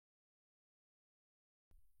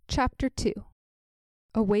Chapter 2.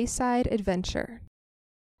 A Wayside Adventure.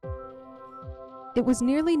 It was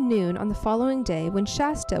nearly noon on the following day when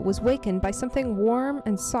Shasta was wakened by something warm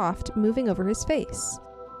and soft moving over his face.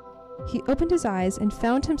 He opened his eyes and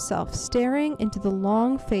found himself staring into the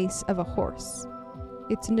long face of a horse.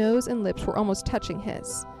 Its nose and lips were almost touching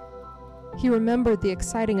his. He remembered the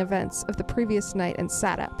exciting events of the previous night and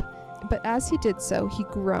sat up, but as he did so, he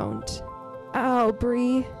groaned. "Ow,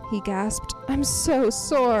 Bree," he gasped. "I'm so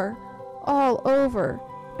sore. All over.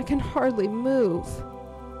 I can hardly move."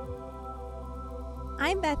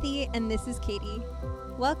 I'm Bethy, and this is Katie.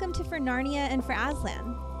 Welcome to For Narnia and for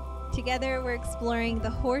Aslan. Together, we're exploring The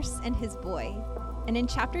Horse and His Boy. And in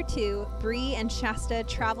Chapter 2, Bree and Shasta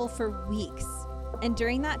travel for weeks. And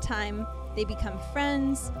during that time, they become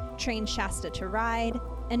friends, train Shasta to ride,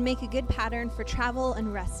 and make a good pattern for travel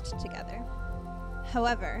and rest together.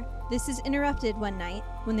 However, this is interrupted one night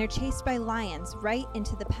when they're chased by lions right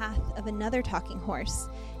into the path of another talking horse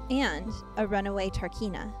and a runaway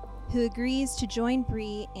Tarkina, who agrees to join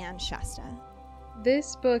Bree and Shasta.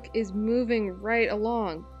 This book is moving right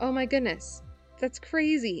along. Oh my goodness. That's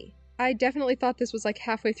crazy. I definitely thought this was like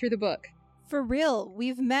halfway through the book. For real,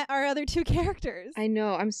 we've met our other two characters. I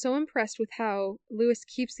know. I'm so impressed with how Lewis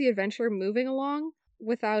keeps the adventure moving along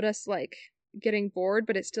without us getting bored,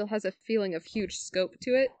 but it still has a feeling of huge scope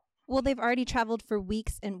to it. Well, they've already traveled for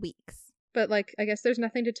weeks and weeks. But I guess there's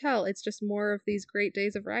nothing to tell. It's just more of these great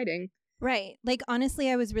days of riding. Right. Honestly,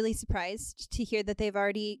 I was really surprised to hear that they've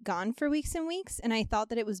already gone for weeks and weeks, and I thought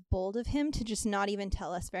that it was bold of him to just not even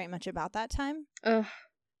tell us very much about that time. Ugh,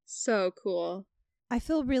 so cool. I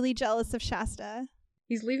feel really jealous of Shasta.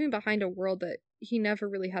 He's leaving behind a world that he never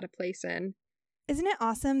really had a place in. Isn't it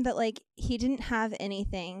awesome that, he didn't have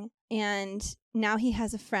anything, and now he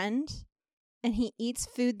has a friend, and he eats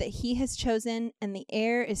food that he has chosen, and the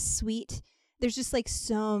air is sweet. There's just,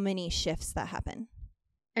 so many shifts that happen.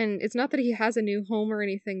 And it's not that he has a new home or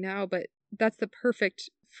anything now, but that's the perfect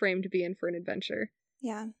frame to be in for an adventure.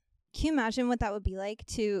 Yeah. Can you imagine what that would be like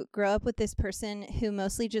to grow up with this person who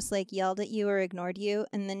mostly just yelled at you or ignored you,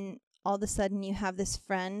 and then all of a sudden you have this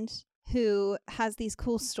friend who has these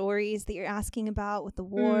cool stories that you're asking about with the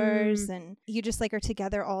wars, and you just are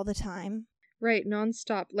together all the time. Right,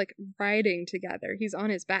 nonstop, riding together. He's on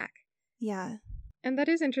his back. Yeah. And that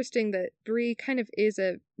is interesting that Bree kind of is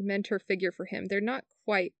a mentor figure for him. They're not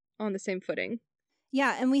quite on the same footing.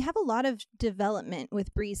 Yeah, and we have a lot of development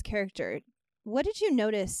with Bree's character. What did you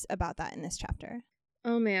notice about that in this chapter?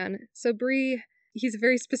 Oh man, so Bree, he's a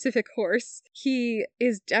very specific horse. He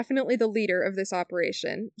is definitely the leader of this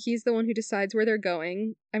operation. He's the one who decides where they're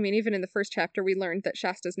going. I mean, even in the first chapter, we learned that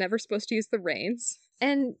Shasta's never supposed to use the reins.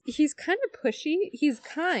 And he's kind of pushy. He's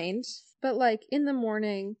kind. But in the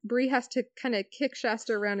morning, Bree has to kind of kick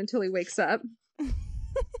Shasta around until he wakes up.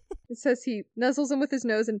 It says he nuzzles him with his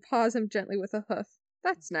nose and paws him gently with a hoof.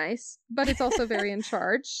 That's nice, but it's also very in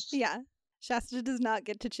charge. Yeah, Shasta does not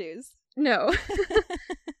get to choose. No.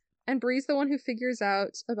 And Bree's the one who figures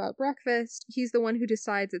out about breakfast. He's the one who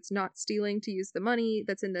decides it's not stealing to use the money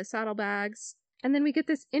that's in the saddlebags. And then we get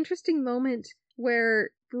this interesting moment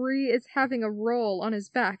where Bree is having a roll on his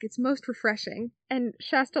back. It's most refreshing. And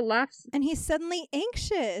Shasta laughs. And he's suddenly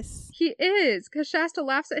anxious. He is, because Shasta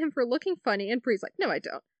laughs at him for looking funny, and Bree's like, "No, I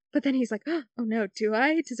don't." But then he's like, "Oh no, do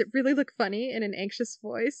I? Does it really look funny?" in an anxious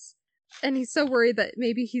voice. And he's so worried that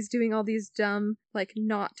maybe he's doing all these dumb,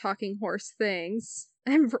 not talking horse things.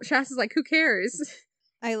 And Shasta's like, "Who cares?"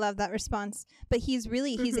 I love that response. But he's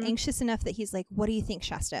anxious enough that he's like, "What do you think,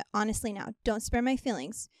 Shasta? Honestly now, don't spare my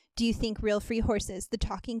feelings. Do you think real free horses, the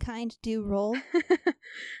talking kind, do roll?"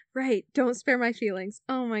 Right. Don't spare my feelings.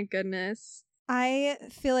 Oh my goodness. I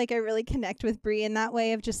feel like I really connect with Bree in that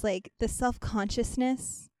way of just the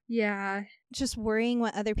self-consciousness. Yeah. Just worrying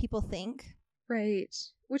what other people think. Right.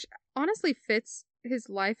 Which honestly fits his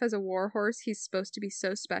life as a war horse. He's supposed to be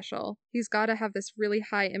so special. He's got to have this really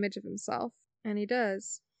high image of himself. And he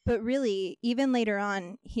does. But really, even later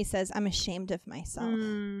on, he says, "I'm ashamed of myself."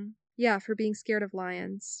 Yeah, for being scared of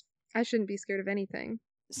lions. I shouldn't be scared of anything.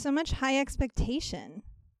 So much high expectation.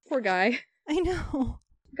 Poor guy. I know.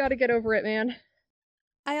 Gotta get over it, man.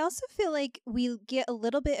 I also feel like we get a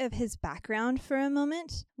little bit of his background for a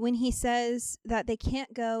moment when he says that they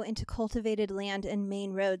can't go into cultivated land and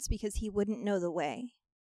main roads because he wouldn't know the way.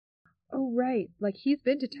 Oh, right. He's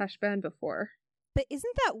been to Tashbaan before. But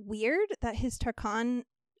isn't that weird that his Tarkhan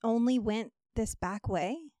only went this back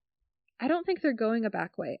way? I don't think they're going a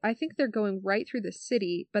back way. I think they're going right through the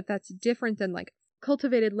city, but that's different than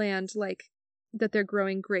cultivated land, that they're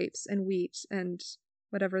growing grapes and wheat and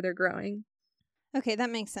whatever they're growing. Okay, that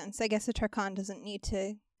makes sense. I guess a Tarkhan doesn't need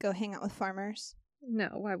to go hang out with farmers. No,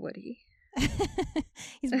 why would he?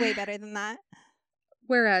 He's way better than that.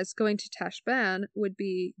 Whereas going to Tashban would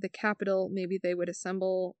be the capital. Maybe they would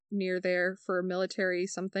assemble near there for military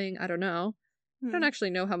something. I don't know. I don't actually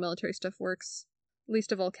know how military stuff works.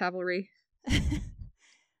 Least of all cavalry.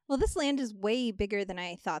 Well, this land is way bigger than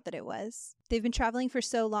I thought that it was. They've been traveling for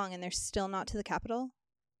so long and they're still not to the capital.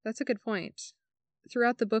 That's a good point.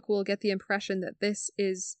 Throughout the book, we'll get the impression that this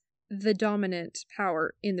is the dominant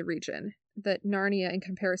power in the region. That Narnia, in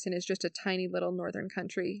comparison, is just a tiny little northern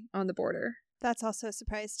country on the border. That's also a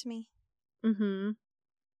surprise to me. Mm-hmm.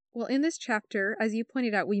 Well, in this chapter, as you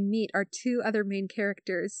pointed out, we meet our two other main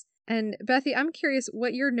characters. And Bethy, I'm curious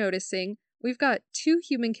what you're noticing. We've got 2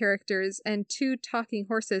 human characters and 2 talking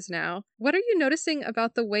horses now. What are you noticing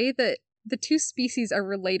about the way that the 2 species are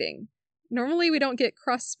relating? Normally, we don't get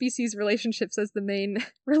cross-species relationships as the main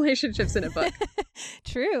relationships in a book.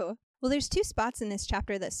 True. Well, there's 2 spots in this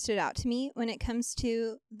chapter that stood out to me when it comes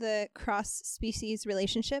to the cross-species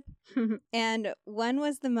relationship. And one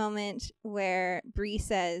was the moment where Bree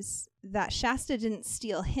says that Shasta didn't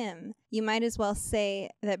steal him. You might as well say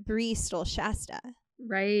that Bree stole Shasta.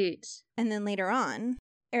 Right. And then later on,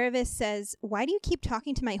 Aravis says, "Why do you keep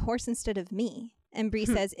talking to my horse instead of me?" And Bree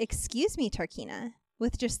says, "Excuse me, Tarkina,"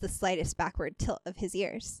 with just the slightest backward tilt of his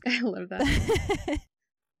ears. I love that.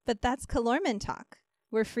 But that's Calormen talk.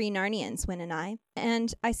 We're free Narnians, Wyn and I.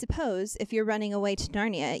 And I suppose if you're running away to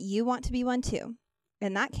Narnia, you want to be one too.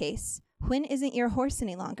 In that case, Wyn isn't your horse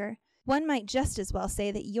any longer. One might just as well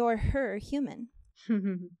say that you're her human.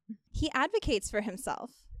 He advocates for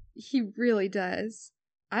himself. He really does.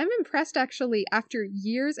 I'm impressed, actually, after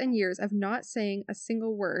years and years of not saying a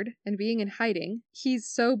single word and being in hiding, he's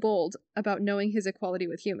so bold about knowing his equality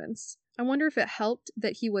with humans. I wonder if it helped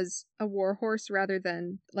that he was a war horse rather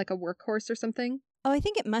than like a workhorse or something. Oh, I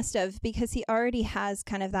think it must have, because he already has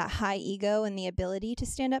kind of that high ego and the ability to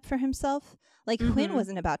stand up for himself. Like, Wyn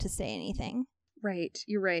wasn't about to say anything. Right,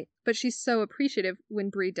 you're right. But she's so appreciative when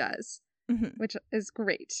Bree does, which is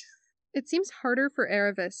great. It seems harder for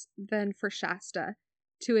Aravis than for Shasta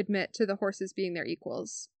to admit to the horses being their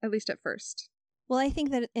equals, at least at first. Well, I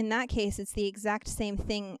think that in that case, it's the exact same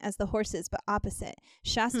thing as the horses, but opposite.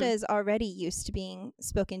 Shasta is already used to being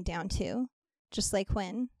spoken down to, just like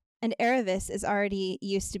Wyn. And Aravis is already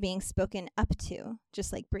used to being spoken up to,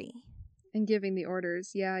 just like Bree. And giving the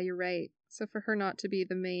orders. Yeah, you're right. So for her not to be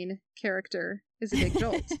the main character is a big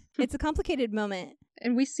jolt. It's a complicated moment.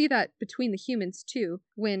 And we see that between the humans, too,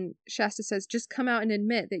 when Shasta says, just come out and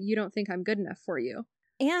admit that you don't think I'm good enough for you.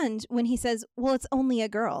 And when he says, well, it's only a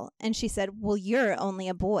girl. And she said, well, you're only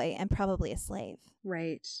a boy and probably a slave.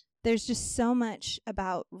 Right. There's just so much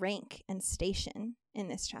about rank and station in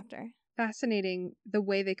this chapter. Fascinating the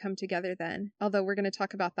way they come together then, although we're going to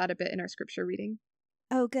talk about that a bit in our scripture reading.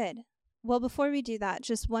 Oh, good. Well, before we do that,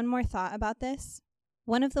 just one more thought about this.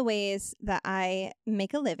 One of the ways that I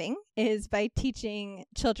make a living is by teaching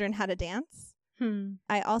children how to dance.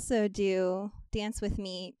 I also do Dance With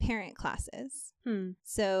Me parent classes.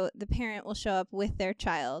 So the parent will show up with their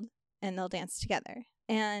child and they'll dance together.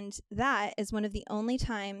 And that is one of the only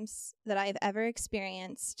times that I've ever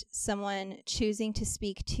experienced someone choosing to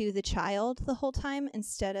speak to the child the whole time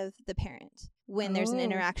instead of the parent, when there's an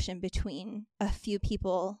interaction between a few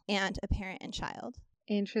people and a parent and child.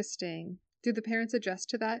 Interesting. Do the parents adjust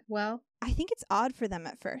to that well? I think it's odd for them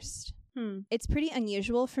at first. It's pretty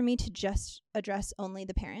unusual for me to just address only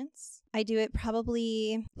the parents. I do it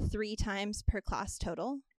probably 3 times per class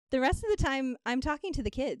total. The rest of the time, I'm talking to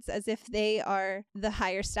the kids as if they are the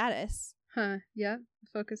higher status. Yeah. The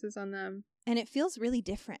focus is on them. And it feels really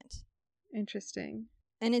different. Interesting.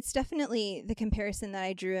 And it's definitely the comparison that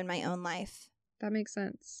I drew in my own life. That makes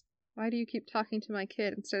sense. Why do you keep talking to my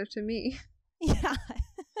kid instead of to me? Yeah.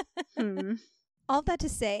 All that to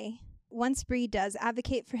say, once Bree does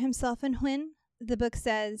advocate for himself and Wyn, the book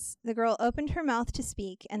says the girl opened her mouth to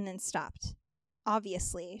speak and then stopped.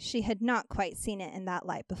 Obviously, she had not quite seen it in that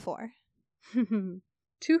light before.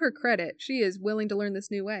 To her credit, she is willing to learn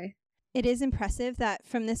this new way. It is impressive that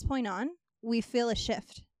from this point on, we feel a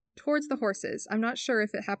shift. Towards the horses. I'm not sure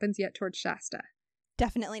if it happens yet towards Shasta.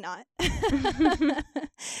 Definitely not.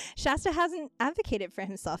 Shasta hasn't advocated for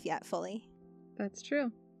himself yet fully. That's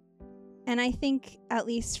true. And I think, at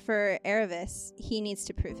least for Aravis, he needs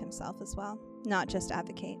to prove himself as well, not just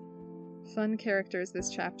advocate. Fun characters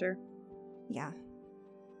this chapter. Yeah.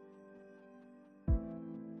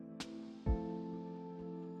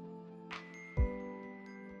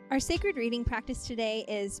 Our sacred reading practice today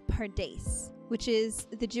is Pardes, which is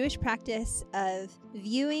the Jewish practice of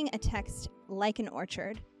viewing a text like an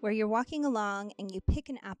orchard, where you're walking along and you pick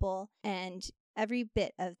an apple and Every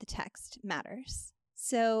bit of the text matters.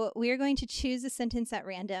 So we are going to choose a sentence at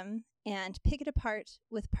random and pick it apart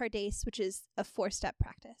with Pardes, which is a 4-step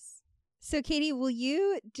practice. So Katie, will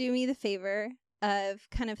you do me the favor of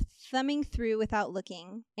kind of thumbing through without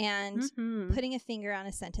looking and putting a finger on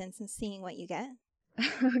a sentence and seeing what you get?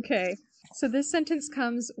 Okay. So this sentence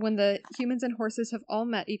comes when the humans and horses have all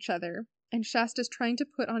met each other, and Shasta's trying to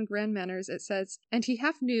put on grand manners. It says, and he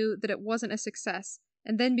half knew that it wasn't a success,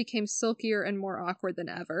 and then became sulkier and more awkward than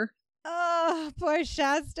ever. Oh, poor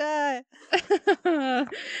Shasta. I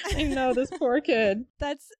know, this poor kid.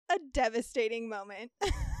 That's a devastating moment. I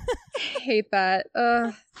hate that.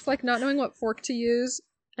 It's like not knowing what fork to use,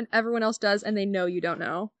 and everyone else does, and they know you don't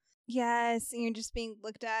know. Yes, and you're just being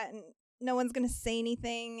looked at, and no one's going to say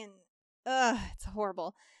anything, and it's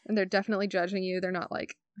horrible. And they're definitely judging you. They're not,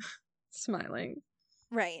 like, smiling.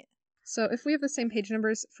 Right. So if we have the same page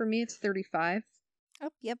numbers, for me it's 35. Oh,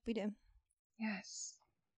 yep, we do. Yes.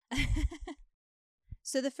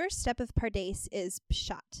 So the first step of Pardes is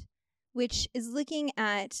pshat, which is looking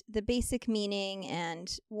at the basic meaning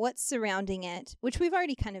and what's surrounding it, which we've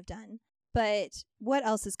already kind of done. But what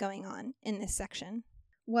else is going on in this section?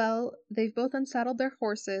 Well, they've both unsaddled their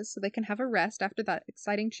horses so they can have a rest after that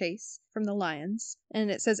exciting chase from the lions.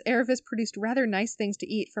 And it says Aravis produced rather nice things to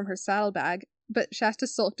eat from her saddlebag, but Shasta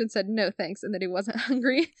sulked and said no thanks and that he wasn't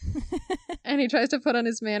hungry. And he tries to put on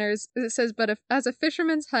his manners. It says, but as a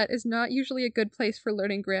fisherman's hut is not usually a good place for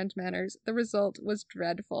learning grand manners, the result was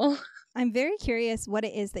dreadful. I'm very curious what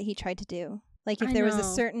it is that he tried to do. Like if there was a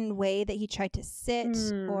certain way that he tried to sit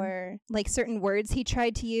or like certain words he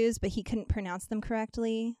tried to use, but he couldn't pronounce them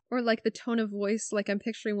correctly. Or like the tone of voice, like I'm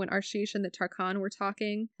picturing when Arshish and the Tarkhan were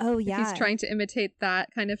talking. Oh, yeah. He's trying to imitate that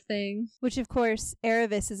kind of thing. Which, of course,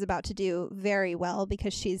 Aravis is about to do very well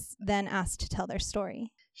because she's then asked to tell their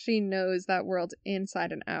story. She knows that world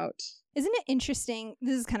inside and out. Isn't it interesting?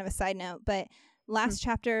 This is kind of a side note, but last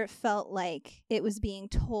chapter felt like it was being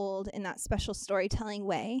told in that special storytelling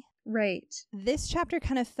way. Right. This chapter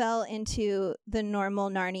kind of fell into the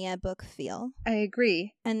normal Narnia book feel. I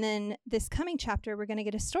agree. And then this coming chapter, we're going to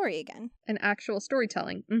get a story again. An actual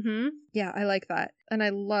storytelling. Yeah, I like that. And I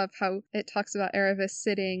love how it talks about Aravis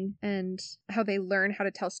sitting and how they learn how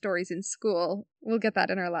to tell stories in school. We'll get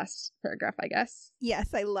that in our last paragraph, I guess.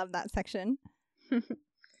 Yes, I love that section.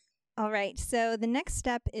 All right, so the next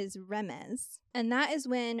step is remez. And that is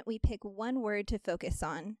when we pick one word to focus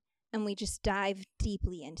on. And we just dive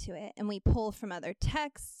deeply into it. And we pull from other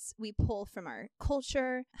texts. We pull from our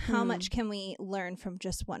culture. How much can we learn from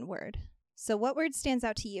just one word? So what word stands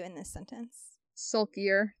out to you in this sentence?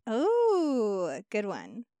 Sulkier. Oh, good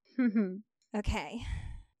one. Okay.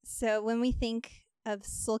 So when we think of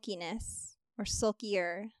sulkiness or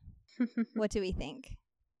sulkier, what do we think?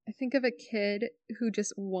 I think of a kid who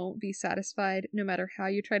just won't be satisfied no matter how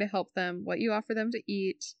you try to help them, what you offer them to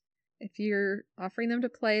eat. If you're offering them to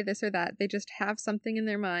play this or that, they just have something in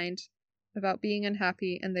their mind about being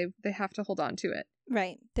unhappy and they have to hold on to it.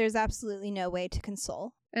 Right. There's absolutely no way to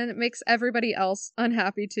console. And it makes everybody else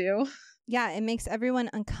unhappy too. Yeah, it makes everyone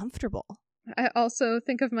uncomfortable. I also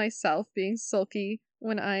think of myself being sulky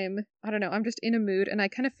when I'm just in a mood and I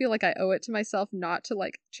kind of feel like I owe it to myself not to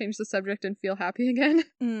like change the subject and feel happy again,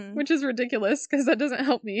 which is ridiculous because that doesn't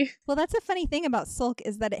help me. Well, that's a funny thing about sulk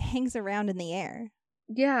is that it hangs around in the air.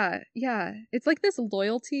 Yeah. It's like this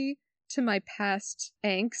loyalty to my past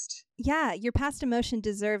angst. Yeah, your past emotion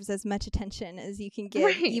deserves as much attention as you can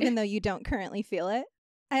give, even though you don't currently feel it.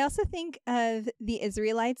 I also think of the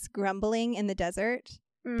Israelites grumbling in the desert.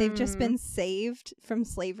 They've just been saved from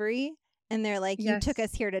slavery, and they're like, you took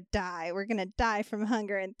us here to die. We're going to die from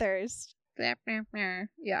hunger and thirst.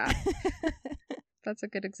 Yeah. That's a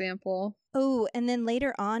good example. Oh, and then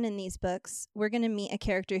later on in these books, we're going to meet a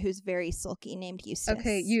character who's very sulky named Eustace.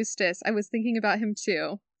 Okay, Eustace. I was thinking about him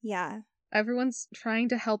too. Yeah. Everyone's trying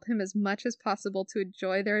to help him as much as possible to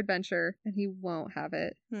enjoy their adventure, and he won't have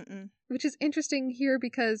it. Which is interesting here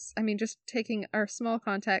because, just taking our small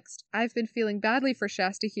context, I've been feeling badly for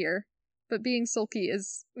Shasta here, but being sulky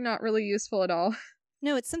is not really useful at all.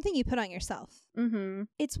 No, it's something you put on yourself.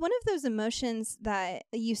 It's one of those emotions that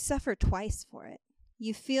you suffer twice for it.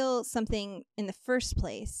 You feel something in the first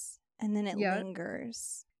place, and then it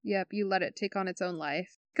lingers. Yep, you let it take on its own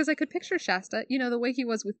life. Because I could picture Shasta, the way he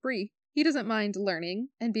was with Bree. He doesn't mind learning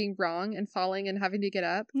and being wrong and falling and having to get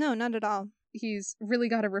up. No, not at all. He's really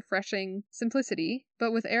got a refreshing simplicity.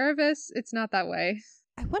 But with Aravis, it's not that way.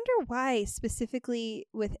 I wonder why, specifically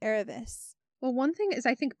with Aravis. Well, one thing is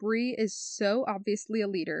I think Bree is so obviously a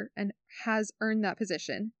leader and has earned that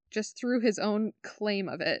position. just through his own claim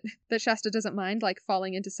of it, that Shasta doesn't mind like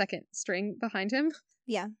falling into second string behind him.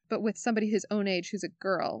 Yeah. But with somebody his own age who's a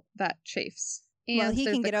girl, that chafes. And well, he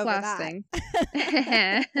there's can the get over class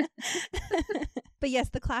that. thing. But yes,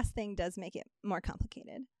 the class thing does make it more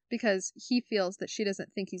complicated. Because he feels that she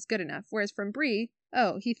doesn't think he's good enough. Whereas from Bree,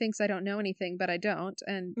 oh, he thinks I don't know anything, but I don't.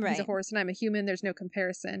 And he's a Right. horse and I'm a human. There's no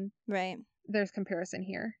comparison. Right. There's comparison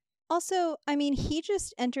here. Also, I mean, he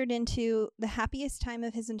just entered into the happiest time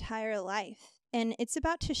of his entire life, and it's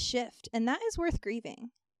about to shift, and that is worth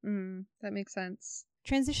grieving. That makes sense.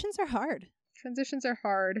 Transitions are hard. Transitions are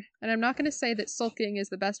hard. And I'm not going to say that sulking is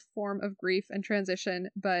the best form of grief and transition,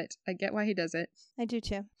 but I get why he does it. I do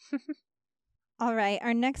too. All right,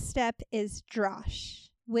 our next step is drosh,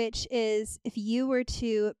 which is if you were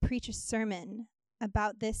to preach a sermon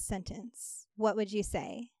about this sentence, what would you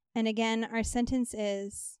say? And again, our sentence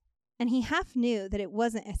is, and he half knew that it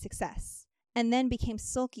wasn't a success, and then became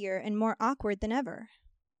sulkier and more awkward than ever.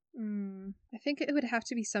 I think it would have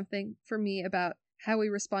to be something for me about how we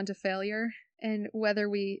respond to failure and whether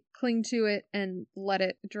we cling to it and let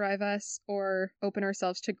it drive us or open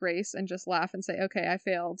ourselves to grace and just laugh and say, okay, I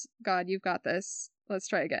failed. God, you've got this. Let's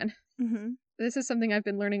try again. Mm-hmm. This is something I've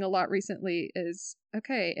been learning a lot recently is,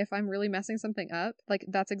 okay, if I'm really messing something up, like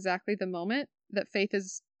that's exactly the moment that faith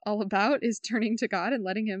is all about, is turning to God and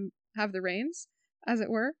letting him have the reins, as it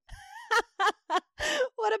were.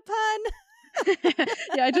 What a pun.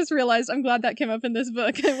 Yeah, I just realized I'm glad that came up in this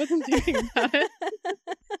book. I wasn't thinking about it.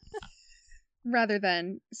 Rather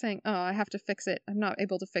than saying, oh, I have to fix it. I'm not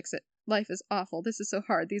able to fix it. Life is awful. This is so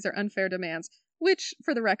hard. These are unfair demands, which,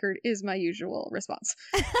 for the record, is my usual response.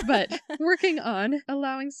 But working on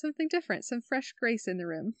allowing something different, some fresh grace in the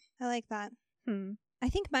room. I like that. I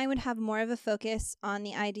think mine would have more of a focus on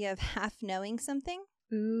the idea of half knowing something.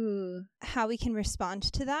 Ooh. How we can respond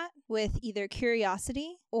to that with either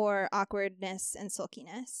curiosity or awkwardness and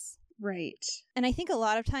sulkiness. Right. And I think a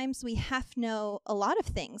lot of times we half know a lot of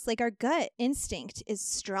things. Like our gut instinct is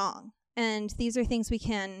strong. And these are things we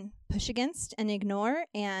can push against and ignore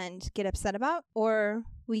and get upset about, or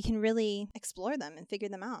we can really explore them and figure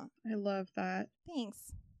them out. I love that.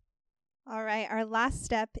 Thanks. All right. Our last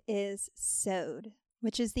step is sod,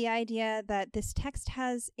 which is the idea that this text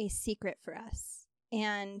has a secret for us.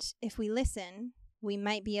 And if we listen, we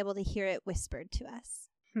might be able to hear it whispered to us.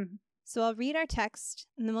 So I'll read our text,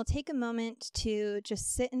 and then we'll take a moment to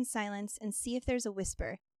just sit in silence and see if there's a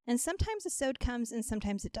whisper. And sometimes a sod comes and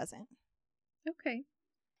sometimes it doesn't. Okay.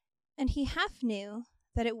 And he half knew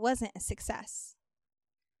that it wasn't a success,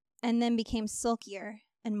 and then became sulkier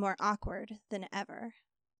and more awkward than ever.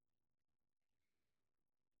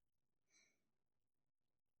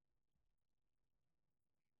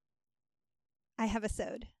 I have a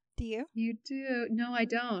sod. Do you? You do. No, I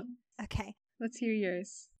don't. Okay. Let's hear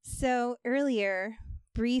yours. So earlier,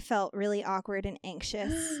 Bree felt really awkward and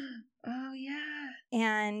anxious. Oh, yeah.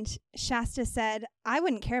 And Shasta said, I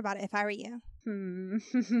wouldn't care about it if I were you.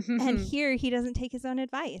 And here he doesn't take his own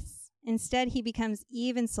advice. Instead, he becomes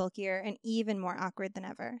even sulkier and even more awkward than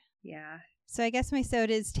ever. Yeah. So I guess my sod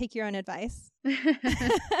is take your own advice.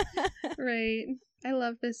 Right. I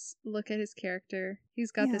love this look at his character.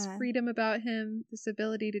 He's got this freedom about him, this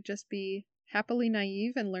ability to just be happily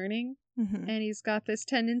naive and learning. Mm-hmm. And he's got this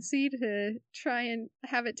tendency to try and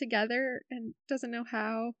have it together and doesn't know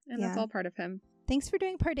how. And that's all part of him. Thanks for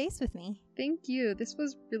doing Pardes with me. Thank you. This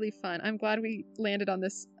was really fun. I'm glad we landed on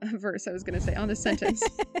this verse, I was going to say, on this sentence.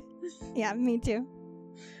 Yeah, me too.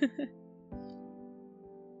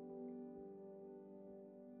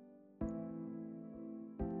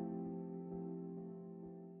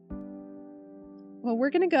 Well,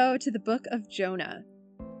 we're going to go to the book of Jonah.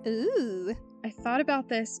 Ooh. I thought about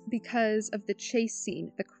this because of the chase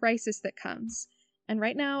scene, the crisis that comes. And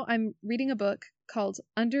right now I'm reading a book called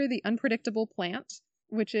Under the Unpredictable Plant,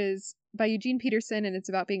 which is by Eugene Peterson, and it's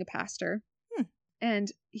about being a pastor.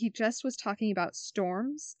 And he just was talking about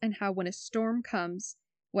storms and how when a storm comes,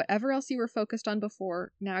 whatever else you were focused on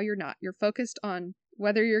before, now you're not. You're focused on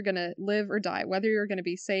whether you're going to live or die, whether you're going to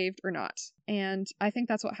be saved or not. And I think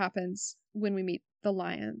that's what happens when we meet the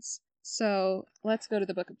lions. So let's go to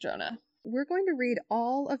the book of Jonah. We're going to read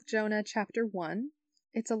all of Jonah chapter 1.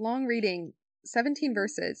 It's a long reading, 17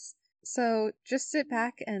 verses. So just sit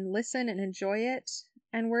back and listen and enjoy it.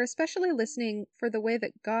 And we're especially listening for the way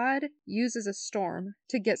that God uses a storm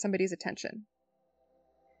to get somebody's attention.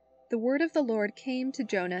 The word of the Lord came to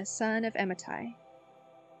Jonah, son of Amittai.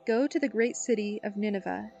 Go to the great city of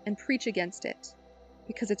Nineveh and preach against it,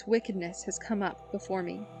 because its wickedness has come up before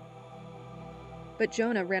me. But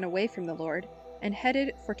Jonah ran away from the Lord and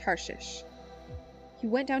headed for Tarshish. He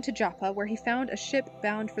went down to Joppa, where he found a ship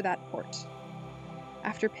bound for that port.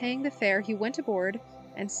 After paying the fare, he went aboard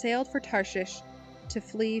and sailed for Tarshish to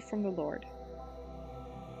flee from the Lord.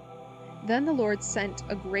 Then the Lord sent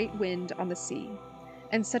a great wind on the sea,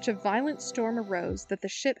 and such a violent storm arose that the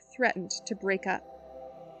ship threatened to break up.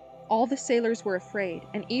 All the sailors were afraid,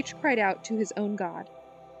 and each cried out to his own god,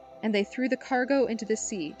 and they threw the cargo into the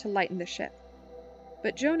sea to lighten the ship.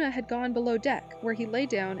 But Jonah had gone below deck, where he lay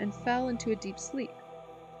down and fell into a deep sleep.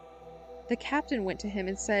 The captain went to him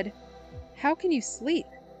and said, "How can you sleep?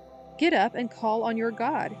 Get up and call on your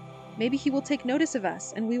God. Maybe he will take notice of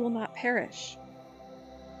us, and we will not perish."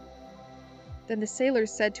 Then the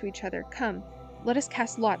sailors said to each other, "Come, let us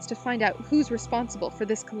cast lots to find out who's responsible for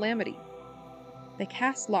this calamity." They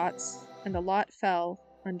cast lots, and the lot fell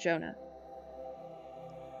on Jonah.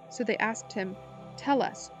 So they asked him, "Tell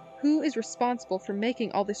us, who is responsible for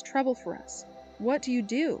making all this trouble for us? What do you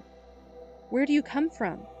do? Where do you come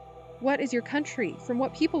from? What is your country? From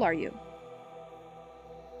what people are you?"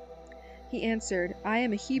 He answered, "I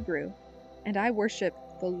am a Hebrew, and I worship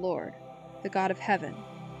the Lord, the God of heaven,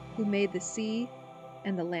 who made the sea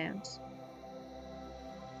and the land."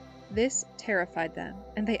 This terrified them,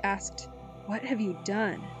 and they asked, "What have you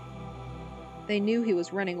done?" They knew he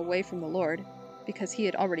was running away from the Lord, because he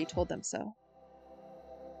had already told them so.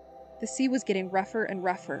 The sea was getting rougher and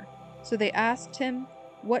rougher, so they asked him,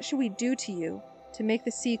 "What should we do to you to make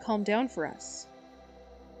the sea calm down for us?"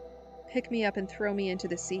 "Pick me up and throw me into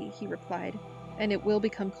the sea," he replied, "and it will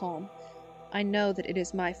become calm. I know that it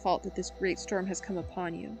is my fault that this great storm has come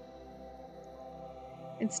upon you."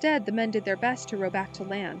 Instead, the men did their best to row back to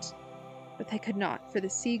land, but they could not, for the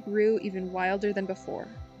sea grew even wilder than before.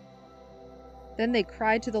 Then they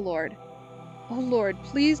cried to the Lord, "O Lord,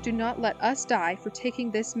 please do not let us die for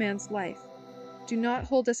taking this man's life. Do not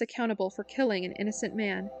hold us accountable for killing an innocent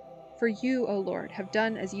man, for you, O Lord, have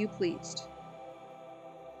done as you pleased."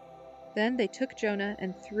 Then they took Jonah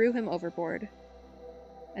and threw him overboard,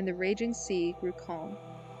 and the raging sea grew calm.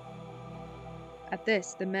 At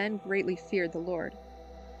this, the men greatly feared the Lord,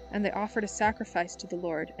 and they offered a sacrifice to the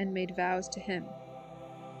Lord and made vows to him.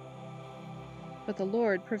 But the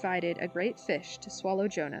Lord provided a great fish to swallow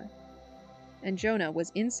Jonah, and Jonah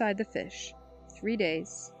was inside the fish 3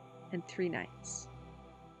 days and 3 nights.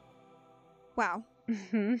 Wow.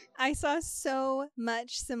 I saw so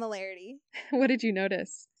much similarity. What did you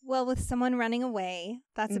notice? Well, with someone running away,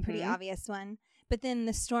 that's a pretty Mhm. obvious one. But then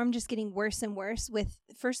the storm just getting worse and worse with,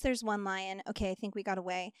 first there's one lion. Okay, I think we got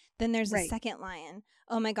away. Then there's a Right. second lion.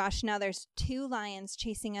 Oh my gosh, now there's 2 lions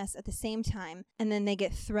chasing us at the same time. And then they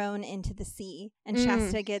get thrown into the sea. And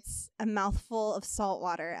Shasta gets a mouthful of salt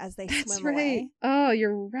water as they That's swim right. away. Oh,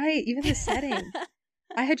 you're right. Even the setting.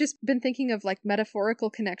 I had just been thinking of like metaphorical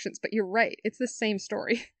connections, but you're right. It's the same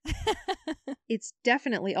story. It's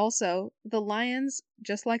definitely also the lions,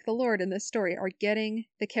 just like the Lord in this story, are getting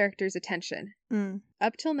the characters' attention.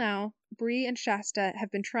 Up till now, Bree and Shasta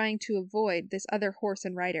have been trying to avoid this other horse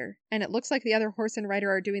and rider, and it looks like the other horse and rider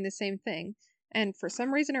are doing the same thing. And for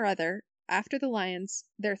some reason or other, after the lions,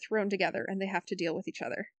 they're thrown together and they have to deal with each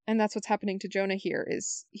other. And that's what's happening to Jonah here,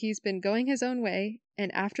 is he's been going his own way,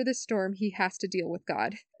 and after this storm, he has to deal with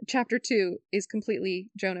God. Chapter 2 is completely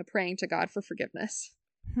Jonah praying to God for forgiveness.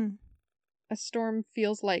 A storm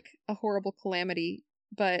feels like a horrible calamity,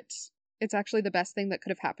 but it's actually the best thing that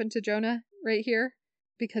could have happened to Jonah right here,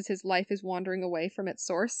 because his life is wandering away from its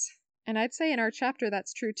source. And I'd say in our chapter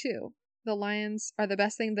that's true too. The lions are the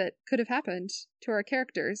best thing that could have happened to our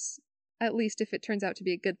characters, at least if it turns out to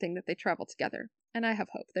be a good thing that they travel together. And I have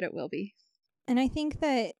hope that it will be. And I think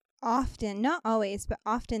that often, not always, but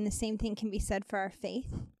often the same thing can be said for our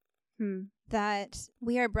faith. That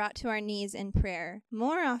we are brought to our knees in prayer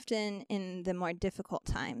more often in the more difficult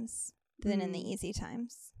times than in the easy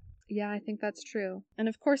times. Yeah, I think that's true. And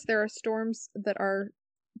of course, there are storms that are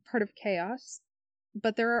part of chaos,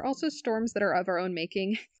 but there are also storms that are of our own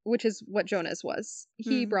making, which is what Jonah's was.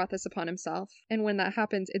 He brought this upon himself. And when that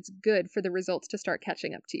happens, it's good for the results to start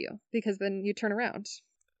catching up to you, because then you turn around.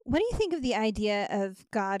 What do you think of the idea of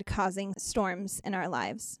God causing storms in our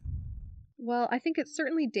lives? Well, I think it's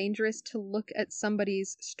certainly dangerous to look at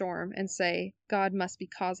somebody's storm and say, God must be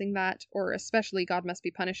causing that, or especially God must be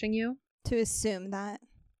punishing you. To assume that.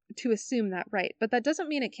 Right. But that doesn't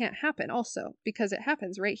mean it can't happen also, because it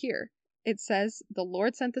happens right here. It says, the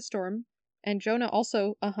Lord sent the storm, and Jonah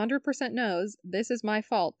also 100% knows, this is my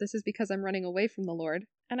fault. This is because I'm running away from the Lord.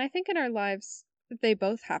 And I think in our lives, they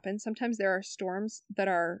both happen. Sometimes there are storms that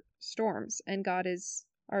are storms, and God is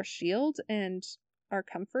our shield and our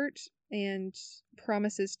comfort, and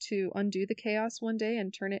promises to undo the chaos one day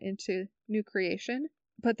and turn it into new creation.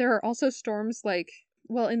 But there are also storms like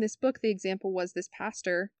Well, in this book, the example was this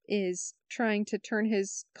pastor is trying to turn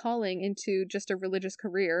his calling into just a religious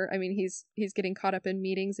career. I mean, he's getting caught up in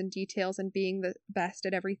meetings and details and being the best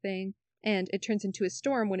at everything. And it turns into a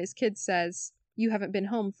storm when his kid says, "You haven't been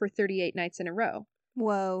home for 38 nights in a row."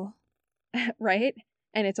 Whoa. Right?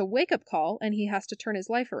 And it's a wake-up call, and he has to turn his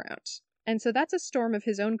life around. And so that's a storm of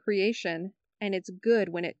his own creation, and it's good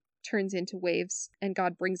when it turns into waves and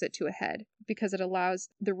God brings it to a head, because it allows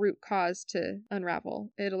the root cause to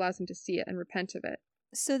unravel. It allows him to see it and repent of it.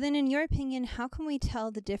 So then, in your opinion, how can we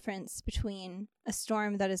tell the difference between a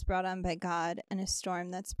storm that is brought on by God and a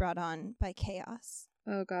storm that's brought on by chaos?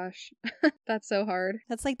 Oh gosh, that's so hard.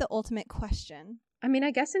 That's like the ultimate question. I mean,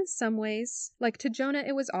 I guess in some ways, like to Jonah,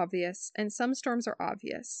 it was obvious, and some storms are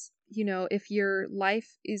obvious. You know, if your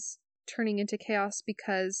life is turning into chaos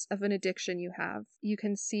because of an addiction you have, you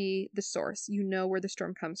can see the source. You know where the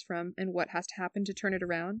storm comes from and what has to happen to turn it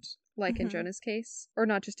around, like in Jonah's case. Or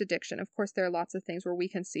not just addiction. Of course, there are lots of things where we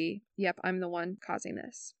can see, yep, I'm the one causing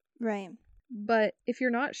this. Right. But if you're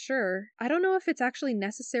not sure, I don't know if it's actually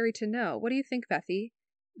necessary to know. What do you think, Bethy?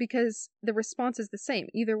 Because the response is the same.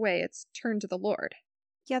 Either way, it's turn to the Lord.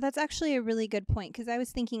 Yeah, that's actually a really good point, because I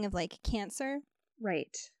was thinking of like cancer.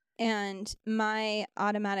 Right. And my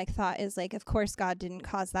automatic thought is like, of course, God didn't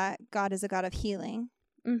cause that. God is a God of healing.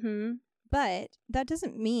 Mm-hmm. But that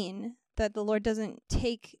doesn't mean that the Lord doesn't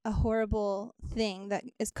take a horrible thing that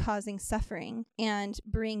is causing suffering and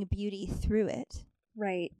bring beauty through it.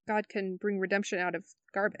 Right. God can bring redemption out of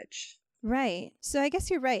garbage. Right. So I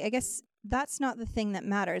guess you're right. I guess that's not the thing that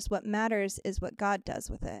matters. What matters is what God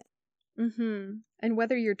does with it. Mm-hmm. And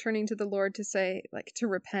whether you're turning to the Lord to say, like, to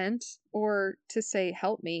repent or to say,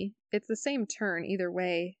 help me, it's the same turn either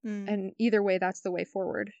way. And either way, that's the way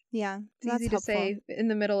forward. Yeah. It's easy to say in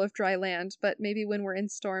the middle of dry land, but maybe when we're in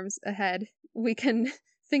storms ahead, we can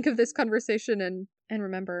think of this conversation and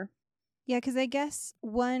remember. Yeah, because I guess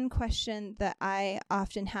one question that I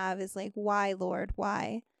often have is like, why, Lord,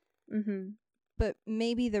 why? Mm-hmm. But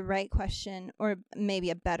maybe the right question, or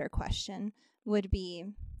maybe a better question, would be,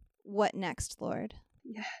 what next, Lord?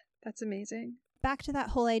 Yeah, that's amazing. Back to that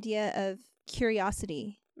whole idea of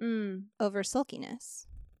curiosity over sulkiness.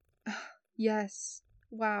 Yes.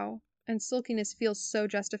 Wow. And sulkiness feels so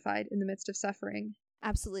justified in the midst of suffering.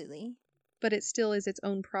 Absolutely. But it still is its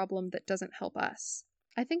own problem that doesn't help us.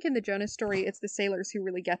 I think in the Jonah story, it's the sailors who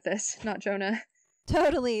really get this, not Jonah.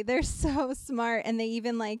 Totally. They're so smart, and they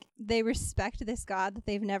even they respect this God that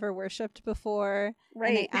they've never worshipped before. Right.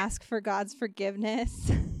 And they ask for God's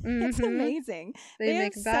forgiveness. Mm-hmm. It's amazing. They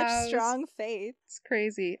make have vows. Such strong faith. It's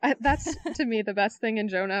crazy. That's, to me, the best thing in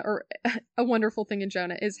Jonah, or a wonderful thing in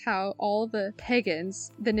Jonah, is how all the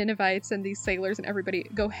pagans, the Ninevites and these sailors and everybody,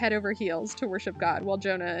 go head over heels to worship God, while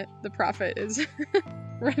Jonah, the prophet, is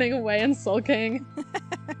running away and sulking.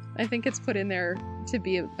 I think it's put in there to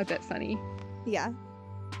be a bit funny. Yeah.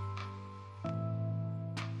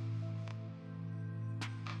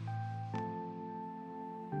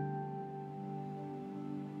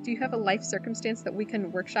 Do you have a life circumstance that we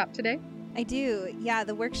can workshop today? I do. Yeah,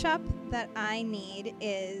 the workshop that I need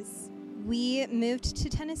is, we moved to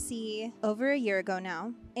Tennessee over a year ago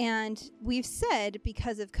now, and we've said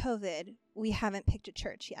because of COVID, we haven't picked a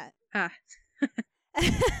church yet.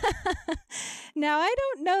 Now, I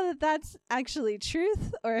don't know that that's actually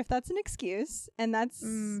truth or if that's an excuse, and that's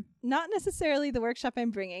not necessarily the workshop I'm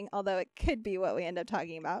bringing, although it could be what we end up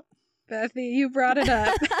talking about. Bethy, you brought it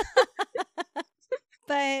up.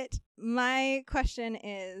 But my question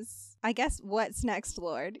is, I guess, what's next,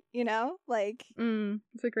 Lord? You know,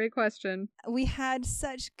 it's a great question. We had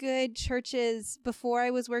such good churches. Before I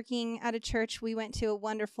was working at a church, we went to a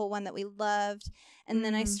wonderful one that we loved. And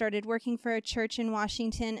then I started working for a church in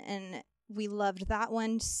Washington, and we loved that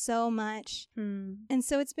one so much. And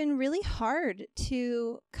so it's been really hard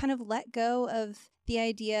to kind of let go of the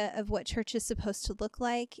idea of what church is supposed to look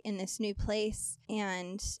like in this new place,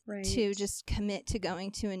 and to just commit to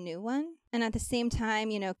going to a new one. And at the same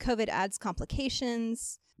time, you know, COVID adds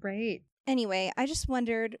complications. Right. Anyway, I just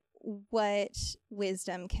wondered what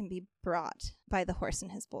wisdom can be brought by the horse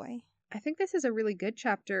and his boy. I think this is a really good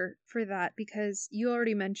chapter for that, because you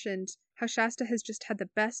already mentioned how Shasta has just had the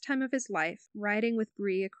best time of his life riding with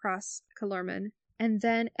Bree across Calormen. And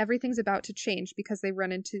then everything's about to change because they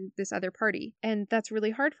run into this other party. And that's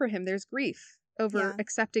really hard for him. There's grief over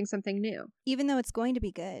accepting something new. Even though it's going to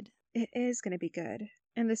be good. It is going to be good.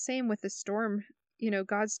 And the same with the storm. You know,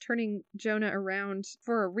 God's turning Jonah around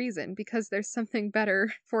for a reason, because there's something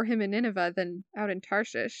better for him in Nineveh than out in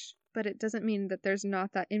Tarshish. But it doesn't mean that there's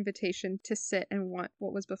not that invitation to sit and want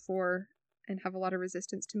what was before and have a lot of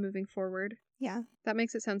resistance to moving forward. Yeah. That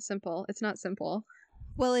makes it sound simple. It's not simple.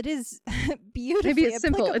 Well, it is beautifully Maybe it's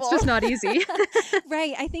simple. It's just not easy.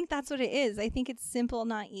 Right. I think that's what it is. I think it's simple,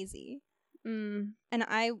 not easy. Mm. And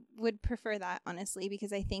I would prefer that, honestly,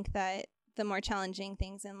 because I think that the more challenging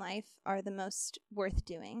things in life are the most worth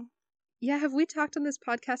doing. Yeah, have we talked on this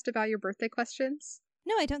podcast about your birthday questions?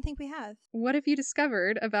 No, I don't think we have. What have you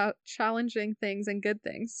discovered about challenging things and good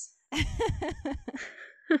things?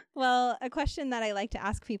 Well, a question that I like to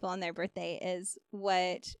ask people on their birthday is,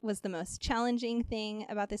 what was the most challenging thing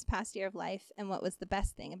about this past year of life, and what was the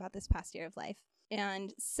best thing about this past year of life?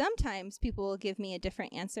 And sometimes people will give me a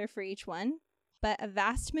different answer for each one, but a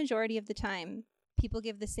vast majority of the time, people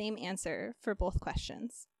give the same answer for both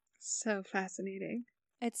questions. So fascinating.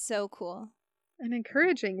 It's so cool. And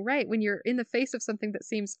encouraging, right? When you're in the face of something that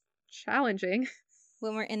seems challenging.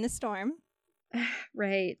 When we're in the storm,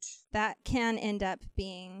 Right. that can end up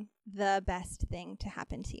being the best thing to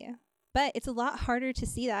happen to you. But it's a lot harder to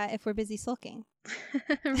see that if we're busy sulking.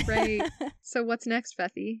 Right. So what's next,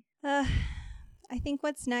 Bethy? I think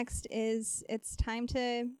what's next is it's time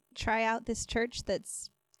to try out this church that's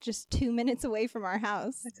just 2 minutes away from our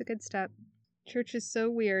house. That's a good step. Church is so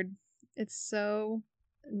weird. It's so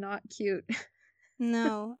not cute.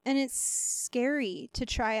 No, and it's scary to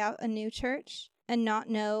try out a new church and not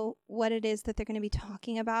know what it is that they're going to be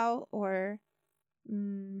talking about, or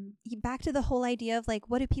back to the whole idea of like,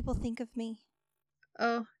 what do people think of me?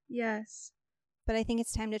 Oh, yes. But I think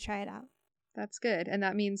it's time to try it out. That's good. And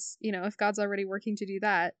that means, if God's already working to do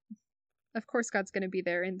that, of course God's going to be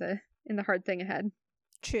there in the hard thing ahead.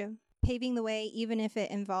 True. Paving the way, even if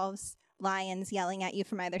it involves lions yelling at you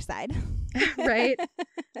from either side. Right?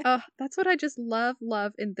 Oh, that's what I just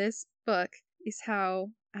love in this book, is how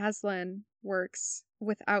Aslan works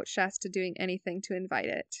without Shasta doing anything to invite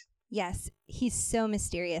it. Yes, he's so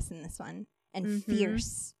mysterious in this one, and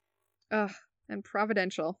fierce. Oh, and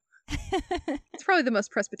providential. It's probably the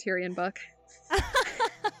most Presbyterian book.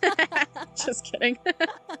 Just kidding.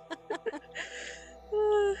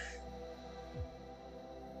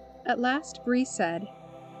 At last Bree said,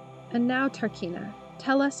 "And now, Tarkina,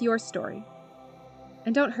 tell us your story.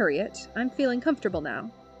 And don't hurry it, I'm feeling comfortable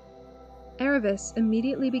now." Aravis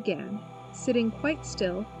immediately began, sitting quite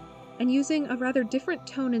still and using a rather different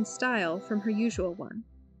tone and style from her usual one.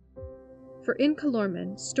 For in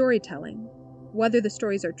Calormen, storytelling, whether the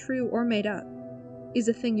stories are true or made up, is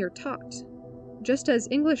a thing you're taught, just as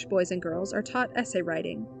English boys and girls are taught essay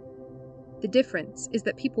writing. The difference is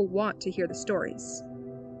that people want to hear the stories,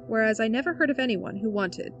 whereas I never heard of anyone who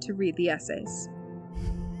wanted to read the essays.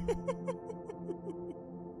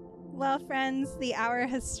 Well, friends, the hour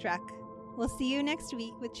has struck. We'll see you next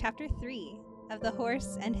week with Chapter 3 of The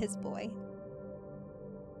Horse and His Boy.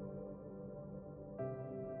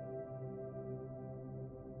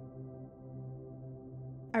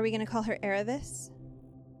 Are we going to call her Aravis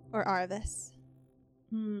or Aravis?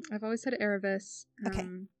 I've always said Aravis. Okay,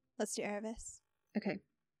 let's do Aravis. Okay.